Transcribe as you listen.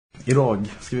Idag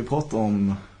ska vi prata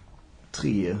om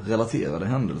 3 relaterade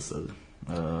händelser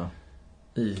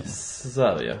i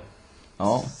Sverige.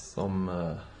 Ja.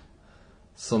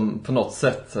 Som på något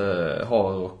sätt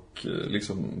har och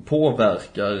liksom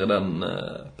påverkar den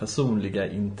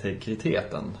personliga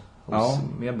integriteten hos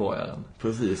medborgaren.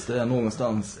 Precis, det är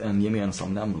någonstans en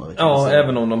gemensam nämnare. Ja,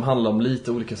 även om de handlar om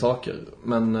lite olika saker.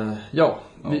 Men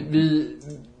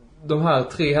de här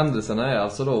 3 händelserna är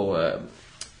alltså då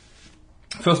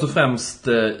först och främst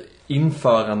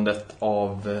införandet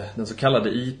av den så kallade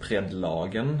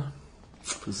IPRED-lagen.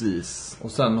 Precis.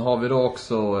 Och sen har vi då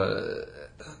också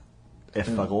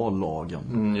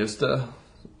FRA-lagen. Just det.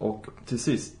 Och till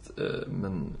sist,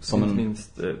 men som inte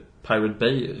minst Pirate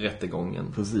Bay-rättegången.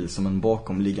 Precis, som en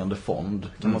bakomliggande fond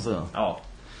kan man säga. Ja.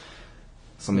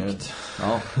 Som är,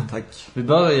 ja, tack. Ska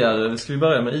vi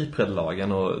börja med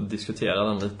IPRED-lagen och diskutera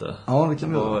den lite? Ja, det kan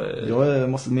vi göra. Jag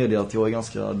måste medge att jag är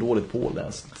ganska dåligt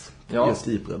påläst på just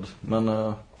IPRED. Men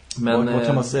vad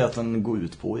kan man säga att den går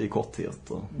ut på i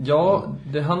korthet? Ja,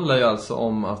 det handlar ju alltså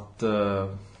om att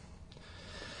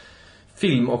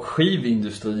film- och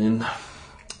skivindustrin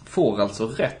får alltså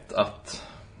rätt att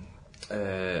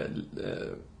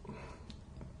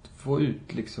få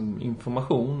ut liksom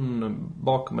information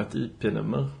bakom ett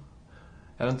IP-nummer.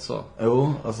 Är det inte så?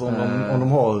 Jo, alltså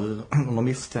om de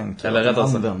misstänker eller att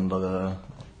en användare,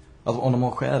 alltså om de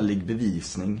har skälig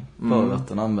bevisning för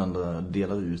att en användare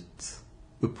delar ut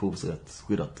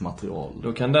upphovsrättsskyddat material.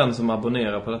 Då kan den som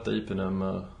abonnerar på detta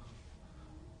IP-nummer,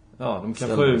 de kan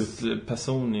få ut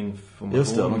personinformation.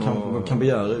 Just det, de kan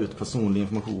begära ut personlig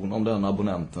information om den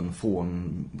abonnenten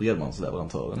från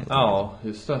bredbandsleverantören. Ja,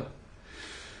 just det.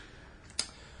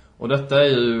 Och detta är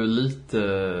ju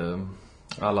lite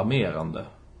alarmerande,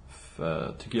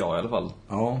 tycker jag i alla fall.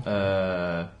 Ja.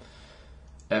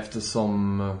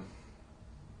 Eftersom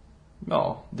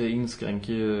det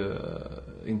inskränker ju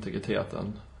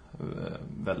integriteten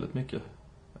väldigt mycket.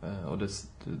 Och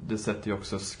det sätter ju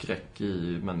också skräck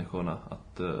i människorna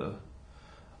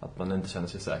att man inte känner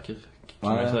sig säker,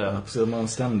 kan man säga. Precis, man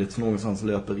ständigt någonstans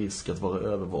löper risk att vara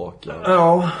övervakad.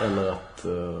 Ja. Eller att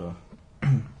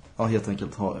helt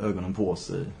enkelt ha ögonen på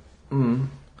sig.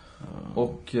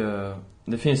 Och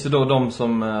det finns ju då de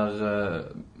som är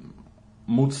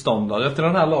motståndare till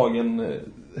den här lagen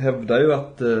hävdar ju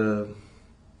att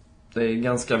det är en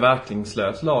ganska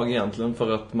verkningslös lag egentligen,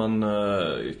 för att man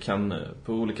kan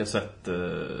på olika sätt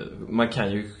man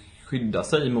kan ju skydda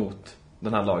sig mot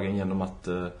den här lagen genom att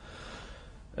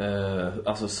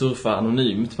alltså surfa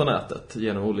anonymt på nätet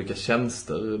genom olika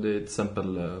tjänster. Det är till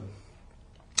exempel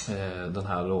den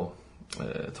här då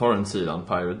torrent-sidan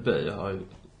Pirate Bay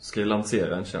ska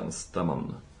lansera en tjänst där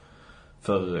man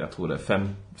för, jag tror det är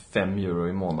 5 euro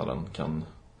i månaden kan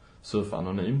surfa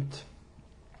anonymt.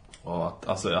 Och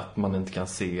att man inte kan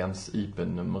se ens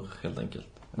IP-nummer helt enkelt.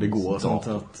 Det går sånt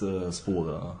att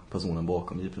spåra personen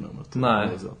bakom IP-numret. Nej.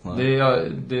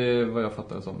 Det är vad jag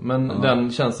fattar det som. Men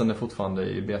den tjänsten är fortfarande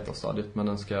i betastadiet, men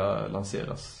den ska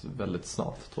lanseras väldigt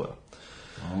snart, tror jag.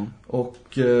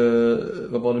 Och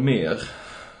vad var det mer?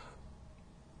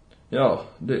 Ja,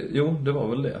 det var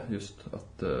väl det just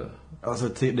att alltså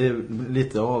det är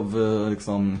lite av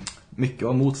liksom, mycket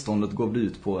av motståndet går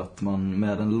ut på att man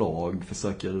med en lag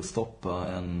försöker stoppa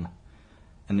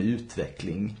en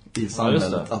utveckling i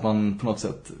samhället. Att man på något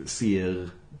sätt ser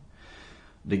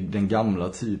den gamla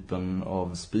typen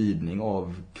av spridning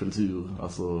av kultur,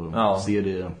 alltså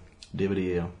CD,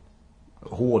 DVD,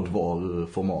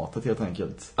 hårdvaruformatet helt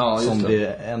enkelt, som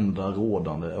det enda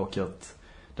rådande, och att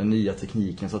den nya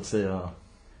tekniken så att säga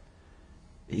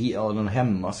den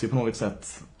hämmas ju på något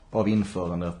sätt av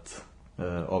införandet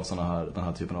av den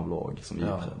här typen av lag som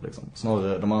IPRED liksom.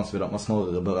 Snarare, de anser att man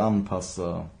snarare bör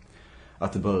anpassa,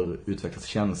 att det bör utvecklas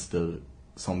tjänster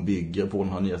som bygger på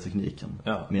den här nya tekniken.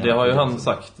 Ja, det har ju han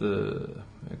sagt,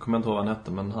 jag kommer inte ihåg vad han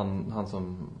hette, men han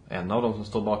som en av dem som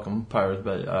står bakom Pirate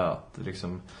Bay är att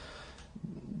liksom,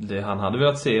 det han hade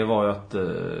velat se var ju att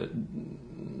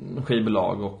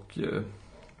skivbolag och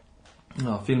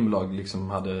filmbolag liksom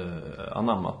hade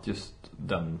anammat just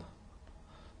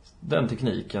den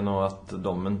tekniken, och att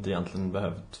de inte egentligen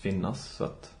behövt finnas, så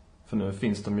att, för nu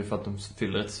finns de ju för att de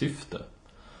fyller ett syfte.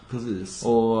 Precis.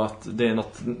 Och att det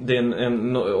är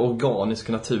en organisk,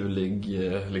 naturlig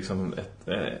liksom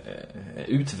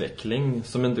utveckling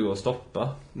som inte går att stoppa.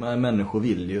 Men människor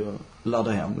vill ju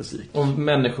ladda hem musik. Och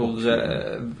människor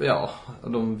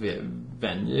de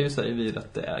vänjer ju sig vid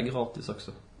att det är gratis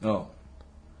också. Ja.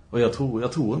 Och jag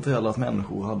tror inte heller att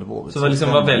människor hade varit så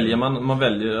liksom, vad väljer man? Man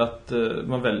väljer att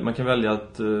man kan välja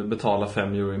att betala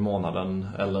 5 euro i månaden,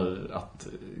 eller att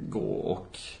gå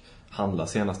och handla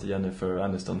senaste Jennifer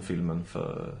Aniston-filmen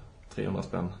för 300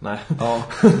 spänn. Nej. Ja,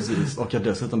 precis. Och att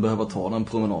dessutom behöva ta den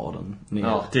promenaden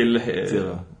ner till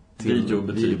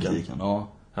videobutiken.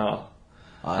 Ja.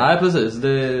 Nej, precis.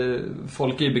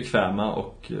 Folk är bekväma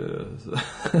och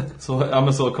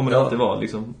så kommer det alltid vara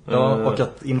liksom. Ja, och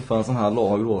att införa en sån här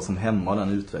lag då som hämmar den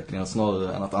utvecklingen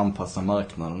snarare än att anpassa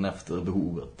marknaden efter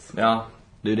behovet. Ja.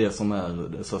 Det är ju det som är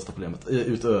det största problemet.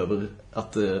 Utöver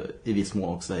att i viss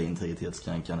mån också är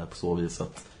integritetskränkande på så vis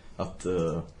att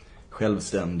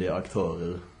självständiga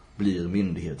aktörer blir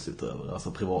myndighetsutövare.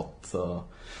 Alltså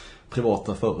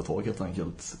privata företag helt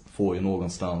enkelt får ju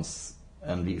någonstans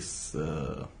en viss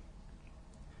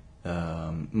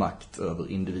makt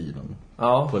över individen.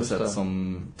 Ja, på ett sätt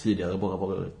som tidigare bara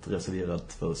varit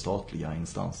reserverat för statliga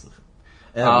instanser.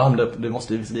 Även om det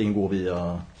måste ju visserligen gå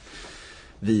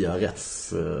via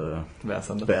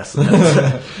rättsväsendet.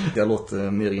 Jag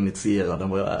låter mer initierad än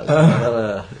vad jag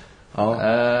är.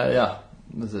 Ja,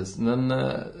 precis. Men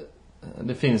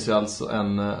det finns ju alltså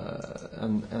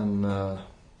en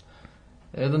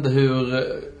jag vet inte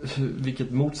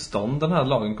vilket motstånd den här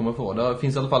lagen kommer få. Det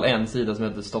finns i alla fall en sida som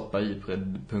heter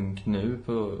stoppaiPred.nu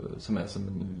som är som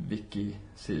en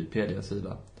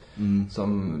Wikipedia-sida.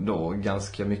 Som då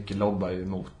ganska mycket lobbar ju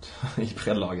mot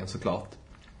iPred-lagen såklart.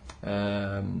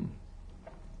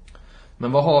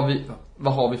 Men vad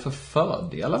har vi för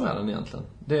fördelar med den egentligen?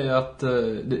 Det är att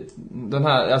den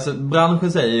här, alltså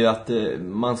branschen säger ju att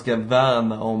man ska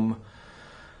värna om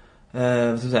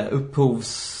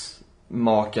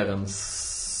upphovsmakarens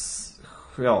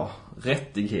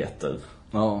rättigheter.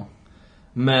 Ja.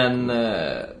 Men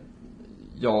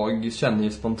jag känner ju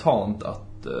spontant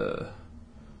att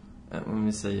om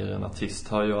vi säger en artist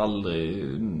har ju aldrig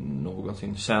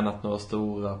någonsin tjänat några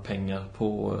stora pengar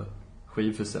på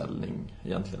skivförsäljning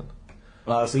egentligen.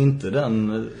 Alltså inte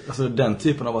den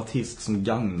typen av artist som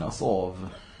gagnas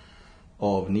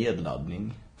av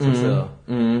nedladdning så att säga.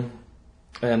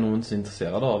 Jag är nog inte så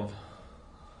intresserad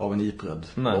av en iPred.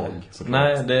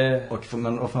 Nej, och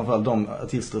framförallt de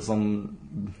artister som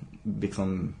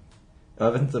liksom,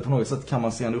 jag vet inte, på något sätt kan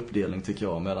man se en uppdelning tycker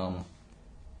jag mellan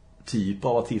typ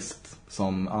av artist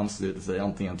som ansluter sig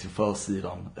antingen till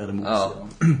försidan eller motsidan.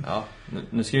 Ja.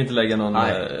 Nu ska vi inte lägga någon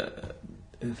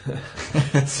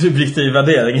subjektiv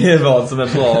värdering i vad som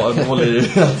är bra och dålig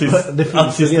artist. Det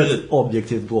finns ju rätt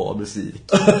objektivt bra musik.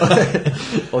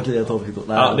 Okej, jag tar det.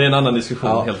 Det är en annan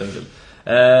diskussion helt enkelt.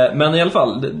 Men i alla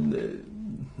fall,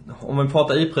 om vi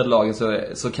pratar iPred-lagen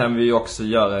så kan vi ju också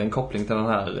göra en koppling till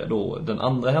den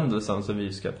andra händelsen som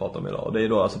vi ska prata om idag. Det är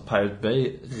då alltså Pirate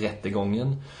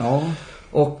Bay-rättegången. Ja.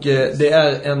 Och det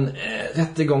är en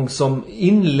rättegång som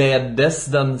inleddes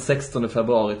den 16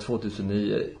 februari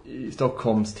 2009 i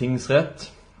Stockholms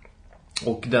tingsrätt.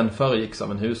 Och den föregicks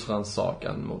av en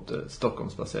husrannsakan mot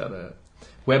Stockholmsbaserade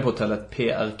webbhotellet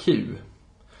PRQ.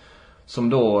 Som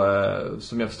då,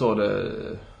 som jag förstår det,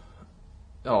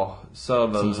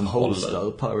 server som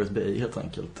hostar Pirate Bay helt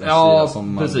enkelt.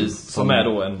 Precis. Som är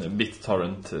då en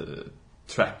BitTorrent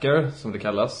tracker som det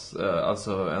kallas.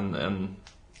 Alltså en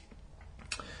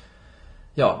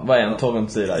vad är en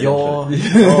torrentsida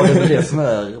egentligen? Det är det som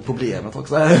är problemet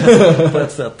också på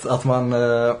ett sätt. Att man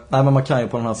kan ju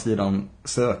på den här sidan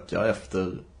söka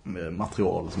efter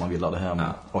material som man vill ladda hem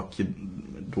och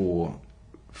då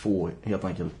få helt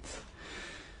enkelt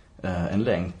en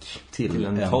länk till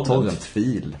en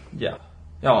torrentfil.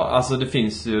 Ja, alltså det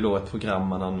finns ju då ett program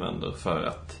man använder för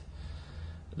att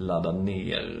ladda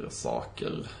ner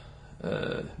saker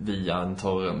via en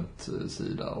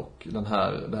torrentsida, och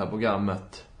det här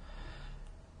programmet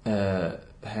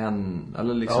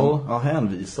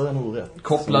hänvisar är nog rätt.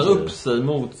 Kopplar upp sig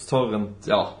mot torrent.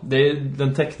 Det är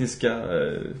den tekniska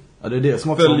det är det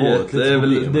som också har varit det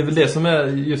är väl det som är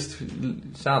just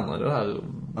kärnan i det här.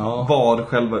 Vad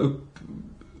själva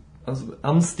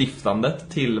anstiftandet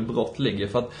till brott ligger.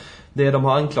 För att det de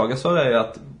har anklagats för är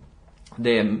att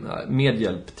det är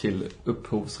medhjälp till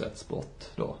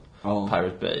upphovsrättsbrott då.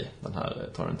 Pirate Bay, den här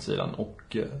torrentsidan.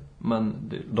 Och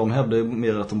de hävdar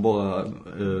mer att de bara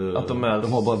de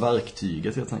har bara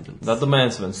verktyget helt enkelt. Att de är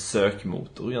som en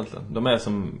sökmotor egentligen. De är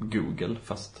som Google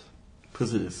fast.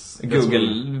 Precis.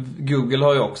 Google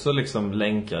har ju också liksom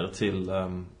länkar till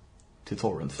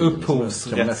torrent.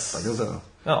 Upphovsrätts.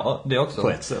 Ja, det också. På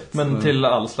ett sätt. Men till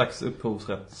all slags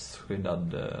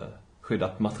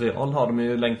upphovsrättsskyddat material har de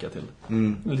ju länkar till.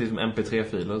 Lite som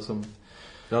MP3-filer som...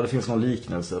 Ja, det finns någon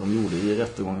liknelse de gjorde i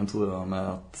rättegången tror jag, med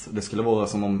att det skulle vara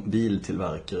som om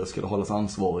biltillverkare skulle hållas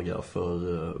ansvariga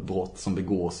för brott som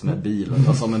begås med bilen.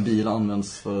 Alltså om en bil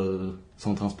används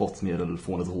som transportmedel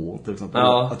från ett rån till exempel.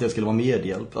 Att det skulle vara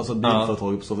medhjälp. Alltså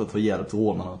bilföretag på så sätt för hjälp till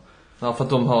rånarna. Ja, för att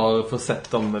de har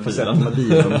försett dem med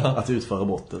bilen att utföra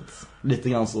brottet. Lite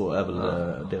grann så är väl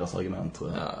deras argument, tror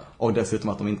jag. Ja. Och dessutom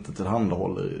att de inte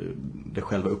tillhandahåller det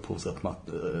själva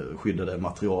upphovsrättsskyddade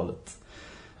materialet.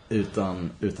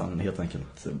 Utan helt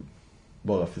enkelt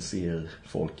bara förser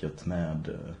folket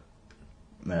med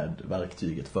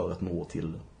verktyget för att nå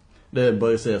till. Det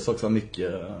börjar sägas också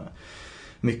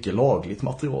mycket lagligt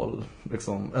material.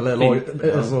 Liksom.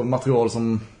 Alltså material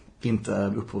som inte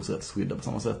är upphovsrättsskyddat på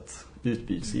samma sätt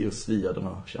utbyts just via den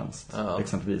här tjänst. Ja.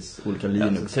 Exempelvis olika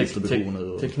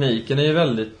Linux-distributioner. Tekniken är ju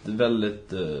väldigt,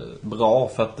 väldigt bra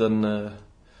för att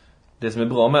det som är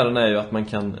bra med den är ju att man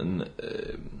kan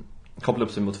koppla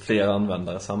upp sig mot flera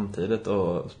användare samtidigt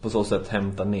och på så sätt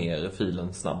hämta ner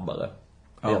filen snabbare.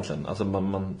 Ja. Egentligen. Alltså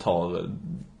man tar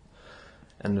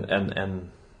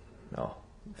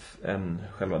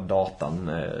själva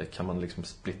datan kan man liksom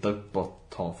splitta upp och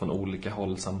ta från olika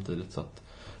håll samtidigt, så att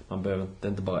man behöver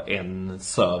inte bara en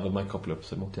server man kopplar upp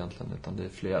sig mot egentligen, utan det är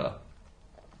flera.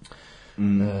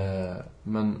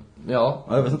 Men ja,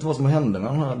 jag vet inte vad som händer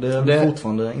med den här. Det är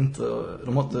fortfarande inte,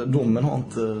 domen har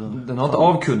inte, den har inte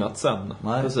avkunnats än.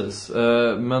 Nej. Precis.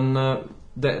 Men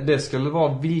det skulle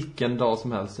vara vilken dag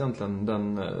som helst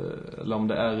egentligen, eller om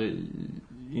det är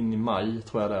in i maj,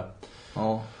 tror jag det.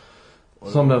 Ja.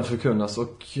 Som den förkunnas.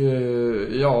 Och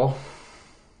ja,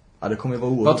 det kommer ju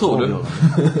vara oerhört. Vad tror du?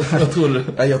 Vad tror du?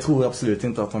 Jag tror absolut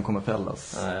inte att de kommer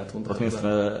fällas. Nej, jag tror inte.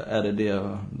 Åtminstone är det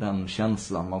den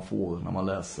känslan man får när man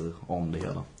läser om det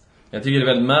hela. Jag tycker det är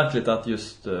väldigt märkligt att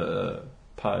just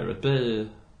Pirate Bay,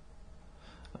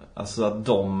 alltså att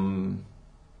de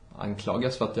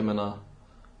anklagas, för att jag menar,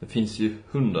 det finns ju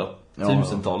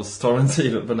hundratusentals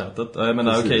torrentsidor på nätet. Jag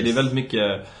menar, okej, det är väldigt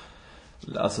mycket,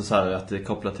 alltså så här att det är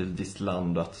kopplat till ett visst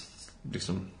land, och att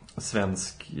liksom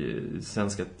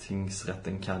svenska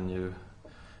tingsrätten kan ju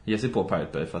ge sig på Pirate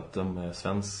Bay för att de är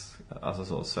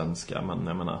svenska, men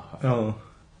jag menar,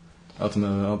 att de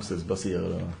är precis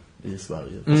baserade i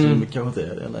Sverige. Fast de kanske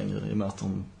inte är det längre, i och med att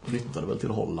de flyttade väl till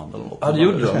Holland eller något. Ja, det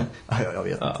gjorde de. Jag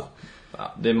vet inte.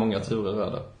 Ja, det är många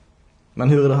turer där. Men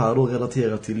hur är det här då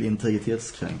relaterat till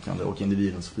integritetskränkande och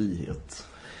individens frihet?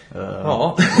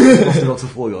 Ja. Måste vi också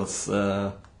fråga oss.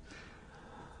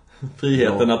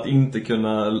 Friheten att inte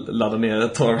kunna ladda ner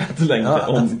ett torrent längre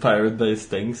om Pirate Bay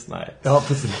stängs. Nej. Ja,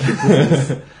 precis.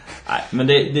 Nej, men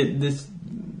det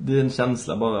är en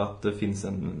känsla bara att det finns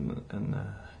en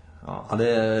det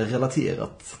är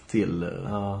relaterat till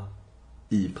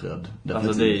IPRED.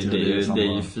 Alltså det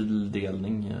är ju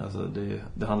fildelning. Alltså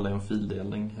det handlar ju om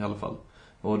fildelning i alla fall.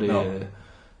 Och det är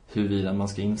huruvida man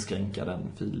ska inskränka den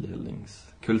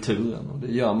fildelningskulturen. Och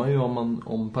det gör man ju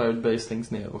om Pirate Bay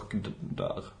stängs ner och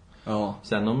dör. Ja.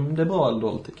 Sen om det är bra eller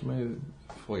dåligt kan man ju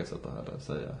ifrågasätta här, och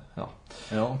säga.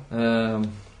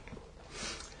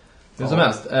 Det som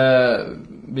helst.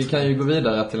 Vi kan ju gå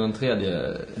vidare till den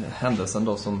tredje händelsen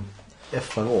då, som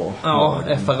FRA. Ja,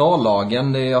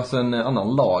 FRA-lagen, det är alltså en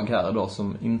annan lag här då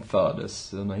som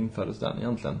infördes. När infördes den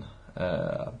egentligen?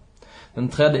 Den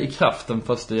trädde i kraft den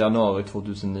 1 januari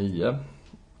 2009.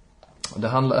 Det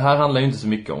här handlar ju inte så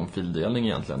mycket om fildelning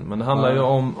egentligen, men det handlar ju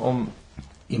om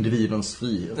individens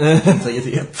frihet,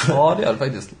 integritet. Ja, det är det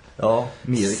faktiskt. Ja,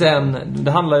 mer. Sen,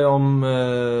 det handlar ju om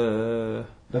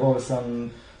det var väl sen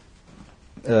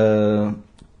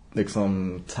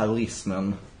liksom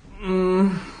terrorismen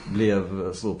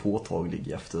blev så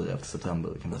påtaglig efter 11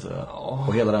 september, kan man säga. Ja.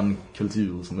 Och hela den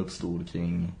kultur som uppstod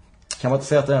kring, kan man inte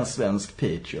säga att det är en svensk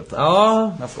Patriot?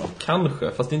 Ja, nästan.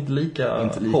 Kanske, fast inte lika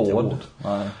hård.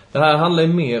 Nej. Det här handlar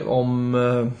ju mer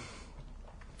om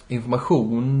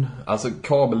information, alltså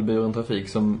kabelburen trafik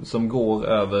som går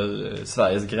över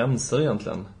Sveriges gränser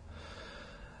egentligen.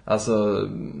 Alltså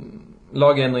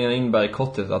lagändringen innebär i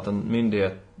korthet att en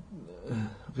myndighet,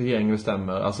 regeringen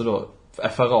bestämmer, alltså då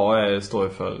FRA står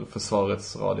för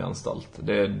Försvarets radioanstalt.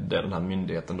 Det är den här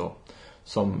myndigheten då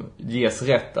som ges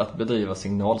rätt att bedriva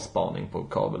signalspaning på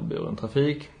kabelburen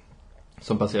trafik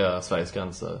som passerar Sveriges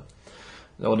gränser.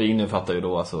 Och det innefattar ju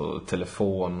då alltså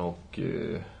telefon och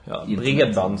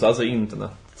bredband, alltså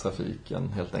internettrafiken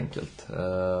helt enkelt.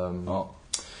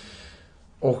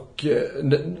 Och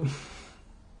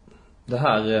det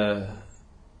här,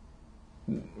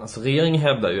 alltså regeringen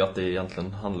hävdar ju att det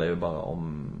egentligen handlar ju bara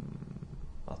om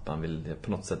att man vill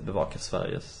på något sätt bevaka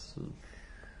Sveriges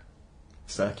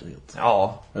säkerhet.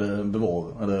 Ja. Eller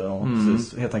bevara. Eller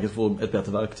precis. Helt enkelt få ett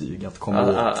bättre verktyg att komma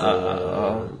åt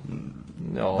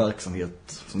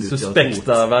verksamhet som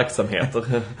suspekta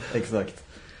verksamheter. Exakt.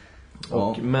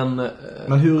 Och, ja. Men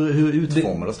hur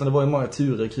utformades den? Det var ju många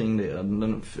turer kring det.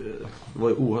 Det var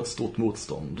ju oerhört stort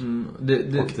motstånd.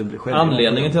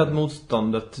 Anledningen till att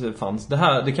motståndet fanns,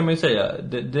 det kan man ju säga,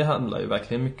 det handlar ju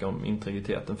verkligen mycket om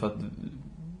integriteten. För att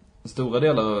stora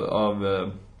delar av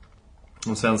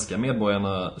de svenska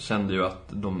medborgarna kände ju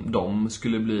att de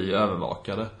skulle bli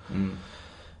övervakade.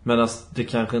 Men det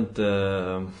kanske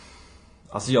inte...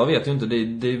 Alltså jag vet ju inte,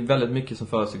 det är väldigt mycket som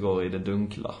försiggår i det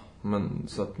dunkla. Men,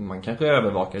 så att man kanske är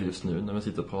övervakad just nu när vi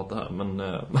sitter och pratar här.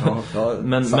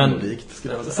 Men, sannolikt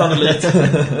skulle jag säga. Sannolikt.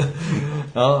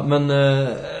 Ja, men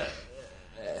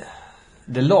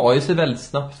det la ju sig väldigt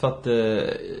snabbt för att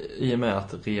i och med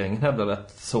att regeringen hävdade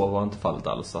att så var inte fallet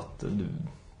alls. Att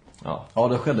ja,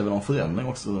 det skedde väl en förändring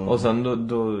också. Och sen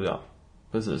då ja,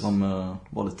 precis. Som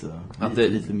var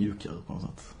lite mjukare på något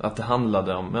sätt. Att det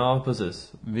handlade om, ja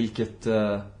precis. Vilket...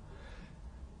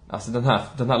 Alltså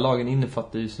den här lagen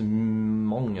innefattar ju så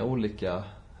många olika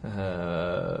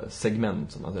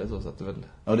segment som man säger så att det väl...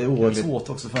 Ja, det är oerhört svårt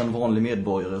också för en vanlig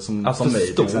medborgare som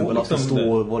mig till exempel att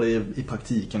förstå vad det i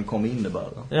praktiken kommer innebära.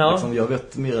 Ja. Liksom, jag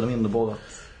vet mer eller mindre bara att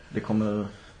det kommer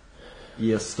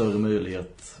ge större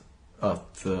möjlighet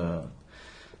att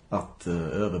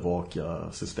övervaka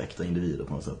suspekta individer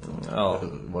på något sätt. Ja,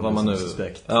 vad man nu...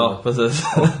 Suspekt. Ja, precis.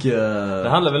 Och, det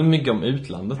handlar väl mycket om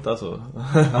utlandet alltså.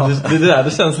 Ja.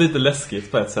 Det känns lite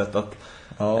läskigt på ett sätt att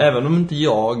även om inte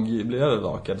jag blir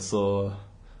övervakad så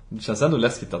det känns ändå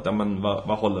läskigt att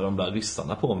vad håller de där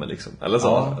ryssarna på med liksom? Eller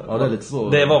så. Ja, det är lite så.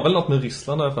 Det var väl något med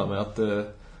Ryssland där för mig att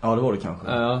ja, det var det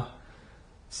kanske. Ja.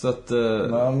 Så att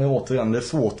men återigen, det är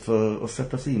svårt för att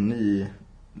sätta sig in i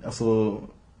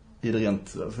i det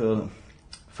rent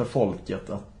för folket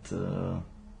att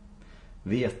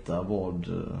veta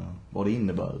vad det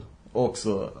innebär. Och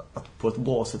också att på ett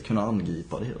bra sätt kunna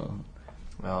angripa det hela.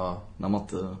 Ja. När man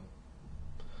inte...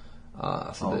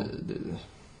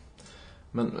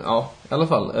 Men ja, i alla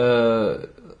fall.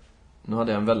 Nu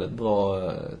hade jag en väldigt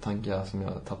bra tanke som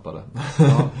jag tappade.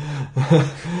 Ja.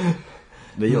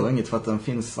 Det gör inget för att den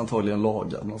finns antagligen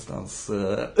lagad någonstans.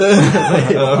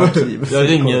 Jag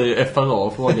ringer FRA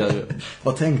och frågar.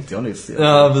 Vad tänkte jag nyss?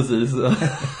 Ja, precis.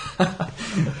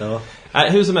 Ja.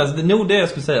 Nej, hur som helst, det jag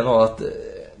skulle säga var att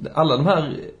alla de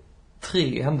här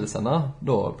 3 händelserna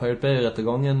då, Pirate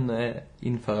Bay-rättegången,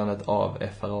 införandet av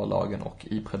FRA-lagen och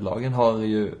IPRED-lagen har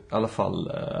ju i alla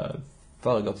fall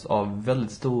föregåtts av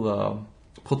väldigt stora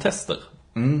protester.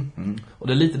 Och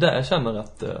det är lite där jag känner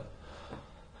att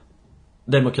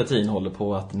demokratin håller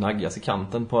på att naggas i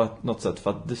kanten på något sätt. För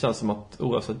att det känns som att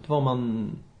oavsett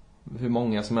hur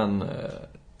många som än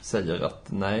säger att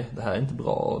nej, det här är inte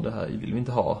bra och det här vill vi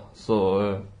inte ha,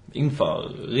 så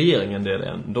inför regeringen det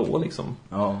ändå liksom.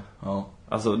 Ja.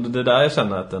 Alltså det där jag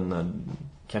känner att den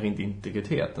kanske inte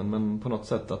integriteten, men på något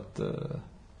sätt att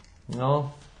ja,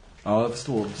 jag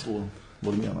förstår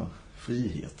vad du menar.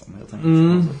 Friheten helt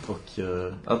enkelt. Och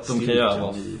att de kan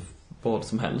göra vad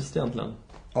som helst egentligen.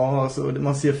 Ja, alltså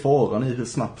man ser faran i hur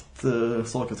snabbt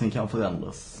saker och ting kan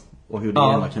förändras. Och hur det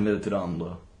ena kan leda till det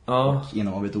andra. Ja. Och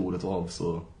innan man vet ordet av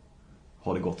så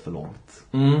har det gått för långt.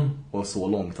 Och så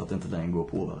långt att det inte längre går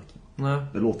att påverka. Nej.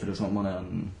 Det låter det som att man är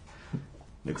en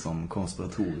liksom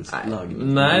konspiratorisk lagd.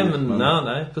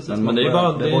 Nej, precis. Men det är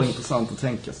bara det var intressant att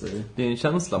tänka sig. Det är en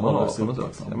känsla man har på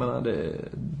något sätt. Jag menar,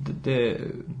 det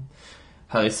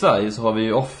här i Sverige så har vi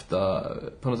ju ofta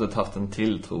på något sätt haft en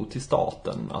tilltro till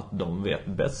staten att de vet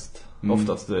bäst.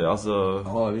 Oftast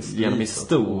genom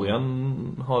historien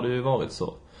har det ju varit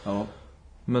så. Ja.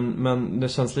 Men det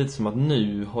känns lite som att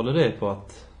nu håller det på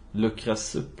att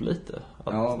luckras upp lite.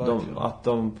 Att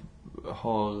de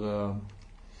har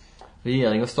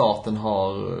regering och staten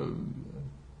har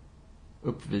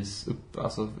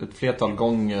alltså ett flertal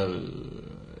gånger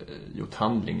gjort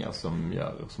handlingar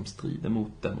som strider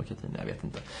mot demokratin, jag vet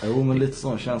inte. Jo, men lite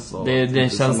sån känsla. Det är en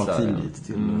känsla till.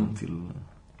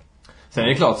 Sen är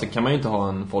det klart så kan man ju inte ha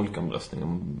en folkomröstning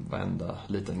om varenda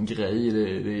liten grej.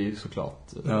 Det är ju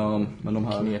såklart men de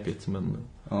här knepigt, men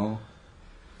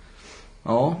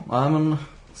men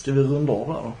ska vi runda av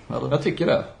där då? Eller? Jag tycker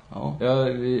det.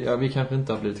 Vi kanske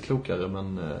inte har blivit klokare,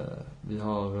 men vi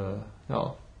har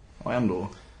ändå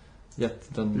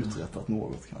gett den uträttat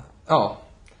något. Ja.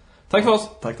 Tack för oss.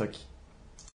 Tack.